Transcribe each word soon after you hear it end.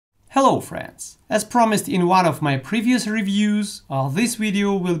Hello friends! As promised in one of my previous reviews, this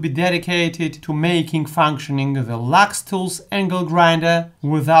video will be dedicated to making functioning the LUX TOOLS angle grinder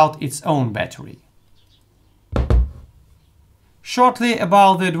without its own battery. Shortly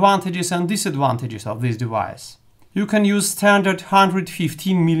about the advantages and disadvantages of this device. You can use standard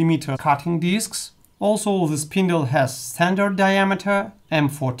 115mm cutting discs. Also, the spindle has standard diameter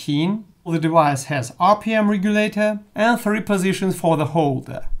M14. The device has RPM regulator and 3 positions for the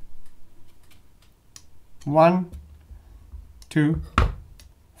holder. 1, 2,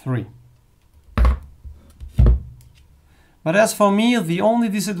 3. But as for me, the only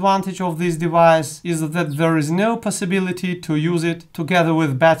disadvantage of this device is that there is no possibility to use it together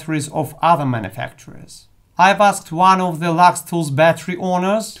with batteries of other manufacturers. I've asked one of the LUX TOOLS battery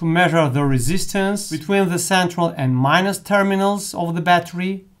owners to measure the resistance between the central and minus terminals of the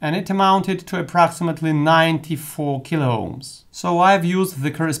battery, and it amounted to approximately 94 kiloohms. So I've used the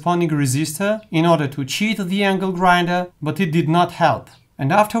corresponding resistor in order to cheat the angle grinder, but it did not help.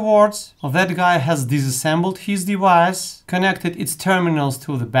 And afterwards, that guy has disassembled his device, connected its terminals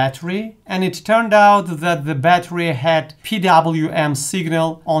to the battery, and it turned out that the battery had PWM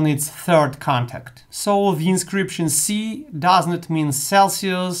signal on its third contact. So the inscription C does not mean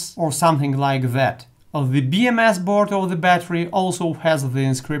Celsius or something like that. The BMS board of the battery also has the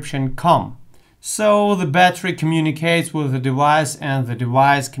inscription COM. So the battery communicates with the device and the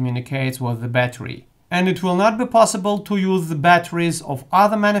device communicates with the battery. And it will not be possible to use the batteries of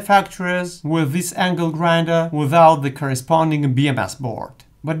other manufacturers with this angle grinder without the corresponding BMS board.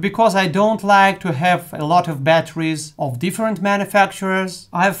 But because I don't like to have a lot of batteries of different manufacturers,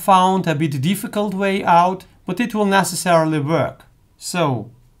 I've found a bit difficult way out, but it will necessarily work.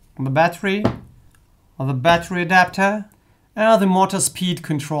 So, the battery adapter, and the motor speed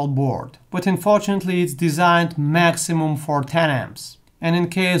control board. But unfortunately it's designed maximum for 10 amps. And in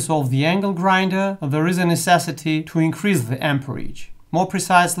case of the angle grinder, there is a necessity to increase the amperage, more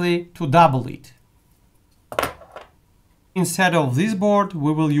precisely to double it. Instead of this board,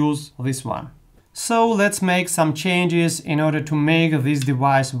 we will use this one. So let's make some changes in order to make this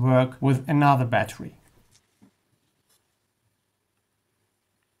device work with another battery.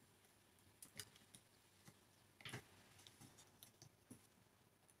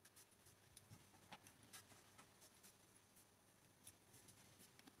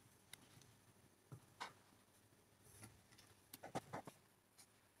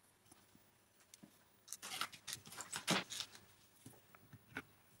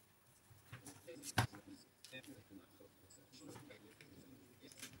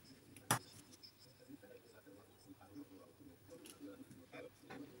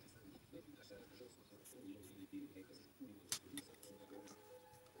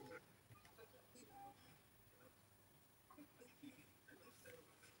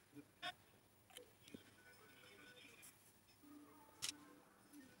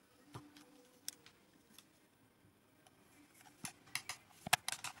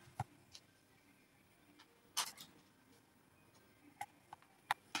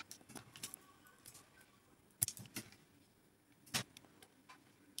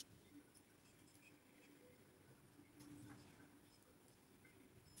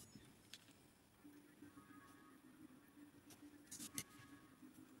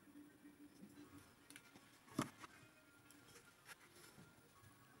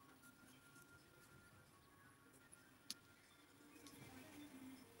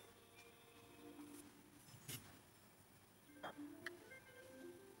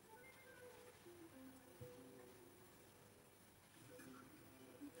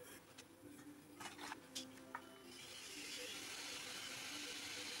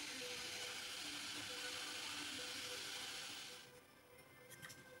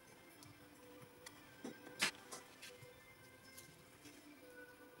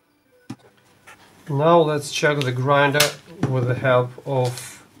 Now let's check the grinder with the help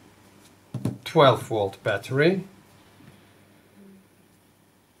of 12-volt battery.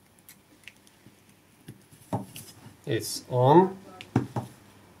 It's on.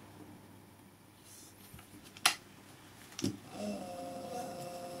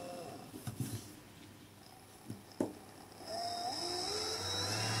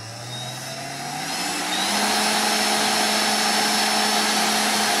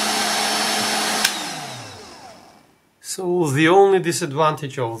 So the only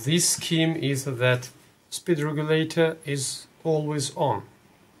disadvantage of this scheme is that speed regulator is always on.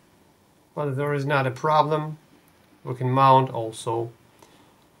 But there is not a problem. We can mount also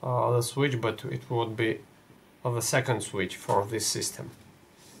the switch, but it would be the second switch for this system.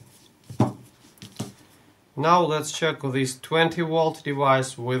 Now let's check this 20 volt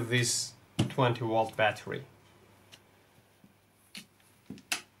device with this 20 volt battery.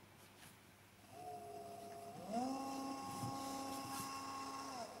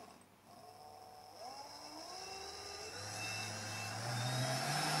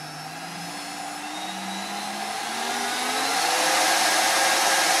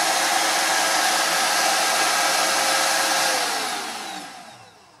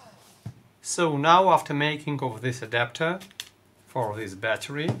 So now, after making of this adapter for this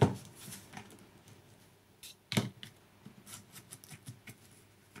battery,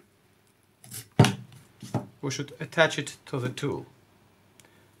 we should attach it to the tool.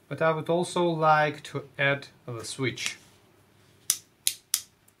 But I would also like to add the switch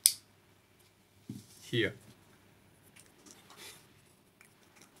here.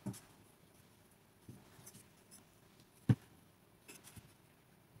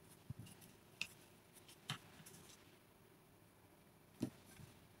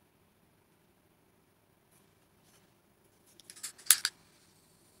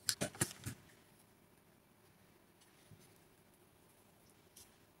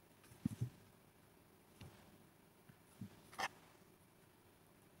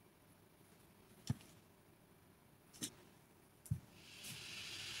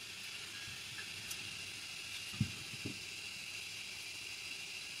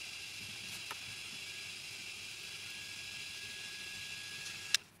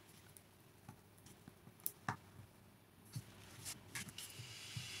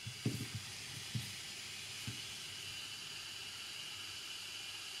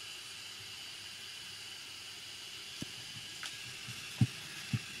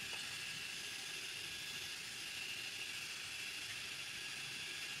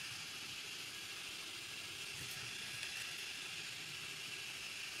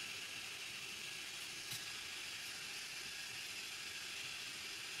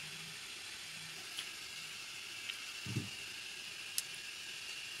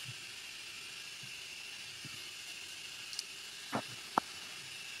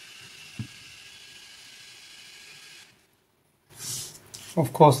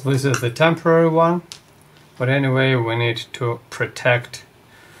 Of course, this is the temporary one, but anyway, we need to protect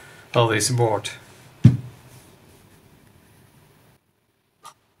this board.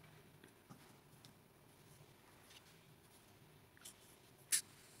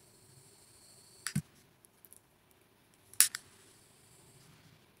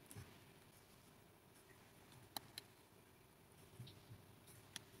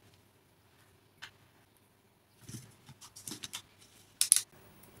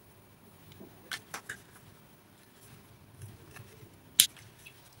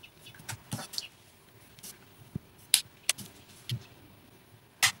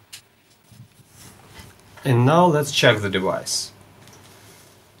 And now let's check the device.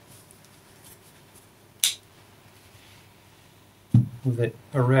 The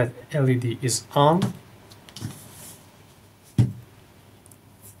red LED is on,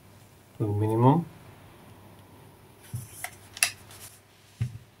 to minimum.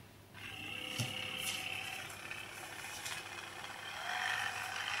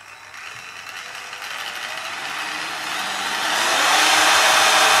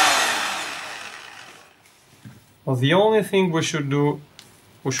 Well, the only thing we should do,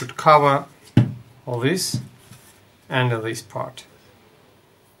 we should cover all this and this part.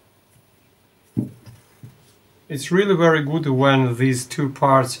 It's really very good when these two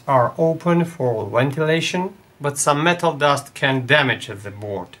parts are open for ventilation, but some metal dust can damage the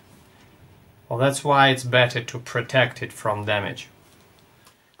board. Well, that's why it's better to protect it from damage.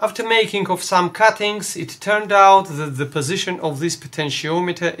 After making of some cuttings, it turned out that the position of this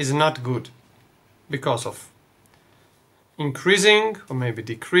potentiometer is not good because of increasing or maybe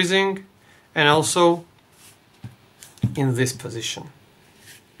decreasing, and also in this position.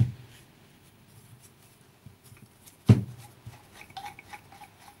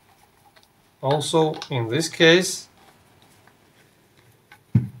 Also in this case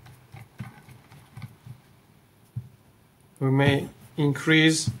we may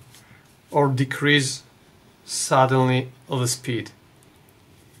increase or decrease suddenly the speed.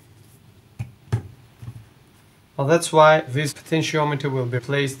 Well, that's why this potentiometer will be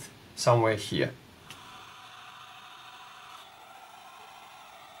placed somewhere here.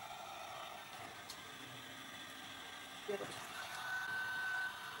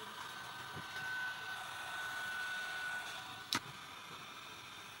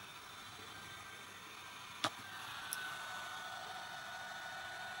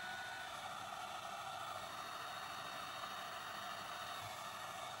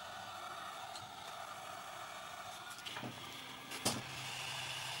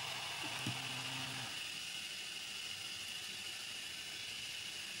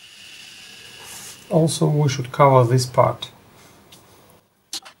 Also, we should cover this part.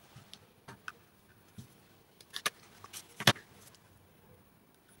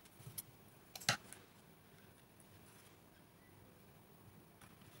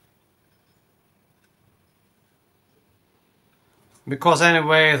 Because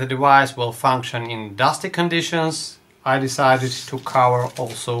anyway the device will function in dusty conditions, I decided to cover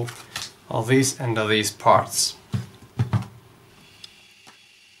also this and these parts.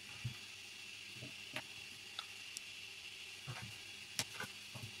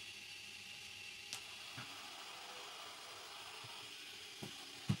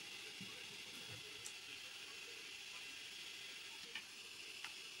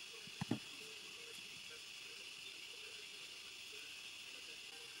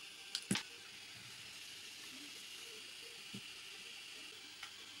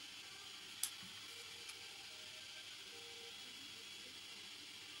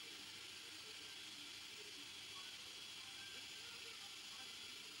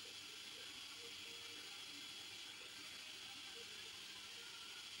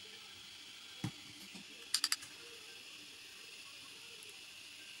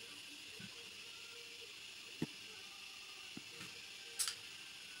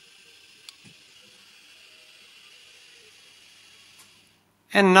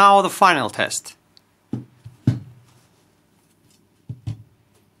 And now the final test.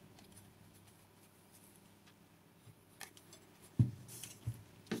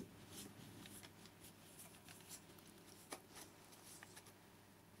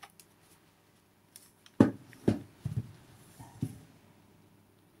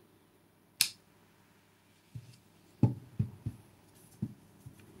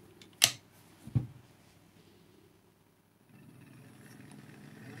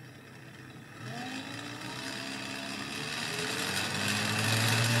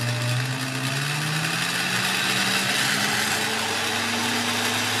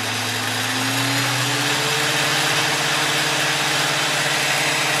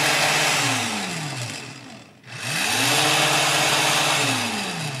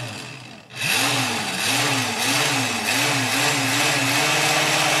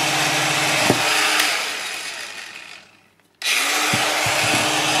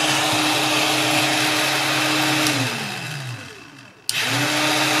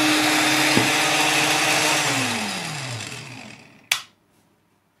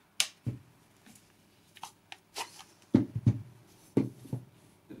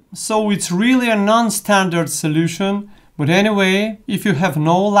 So it's really a non-standard solution, but anyway, if you have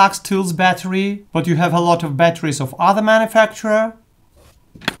no LUX TOOLS battery, but you have a lot of batteries of other manufacturer,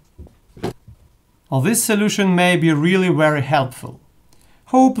 well, this solution may be really very helpful.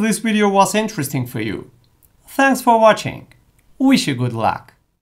 Hope this video was interesting for you. Thanks for watching. Wish you good luck.